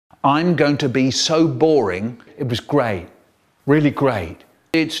I'm going to be so boring. It was great, really great.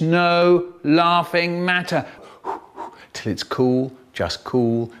 It's no laughing matter. Till it's cool, just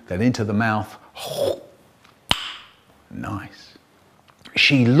cool, then into the mouth. Nice.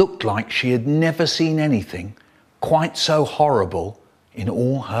 She looked like she had never seen anything quite so horrible in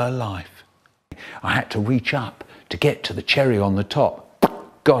all her life. I had to reach up to get to the cherry on the top.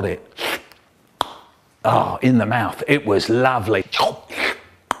 Got it. Oh, in the mouth. It was lovely.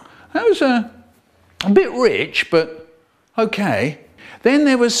 That was a bit rich, but okay. Then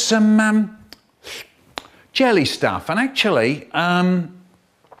there was some jelly stuff, and actually,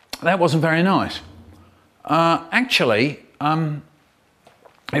 that wasn't very nice.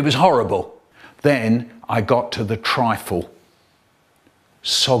 It was horrible. Then I got to the trifle,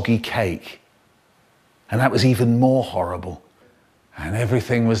 soggy cake, and that was even more horrible. And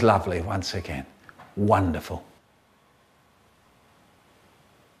everything was lovely once again. Wonderful.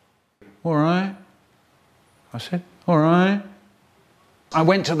 All right, I said, all right. I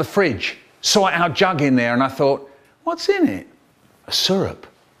went to the fridge, saw our jug in there, and I thought, what's in it? A syrup.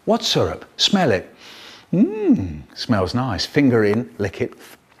 What syrup? Smell it. Smells nice. Finger in, lick it.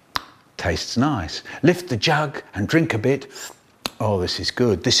 Tastes nice. Lift the jug and drink a bit. Oh, this is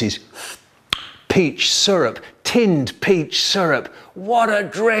good. This is peach syrup, tinned peach syrup. What a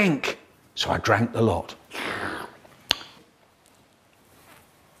drink. So I drank the lot.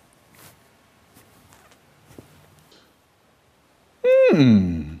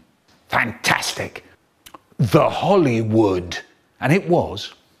 Fantastic. The Hollywood. And it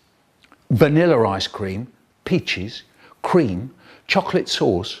was vanilla ice cream, peaches, cream, chocolate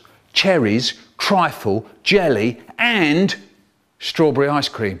sauce, cherries, trifle, jelly, and strawberry ice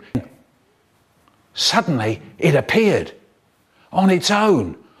cream. Suddenly it appeared on its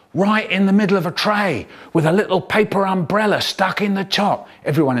own, right in the middle of a tray, with a little paper umbrella stuck in the top.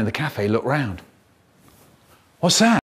 Everyone in the cafe looked round. What's that?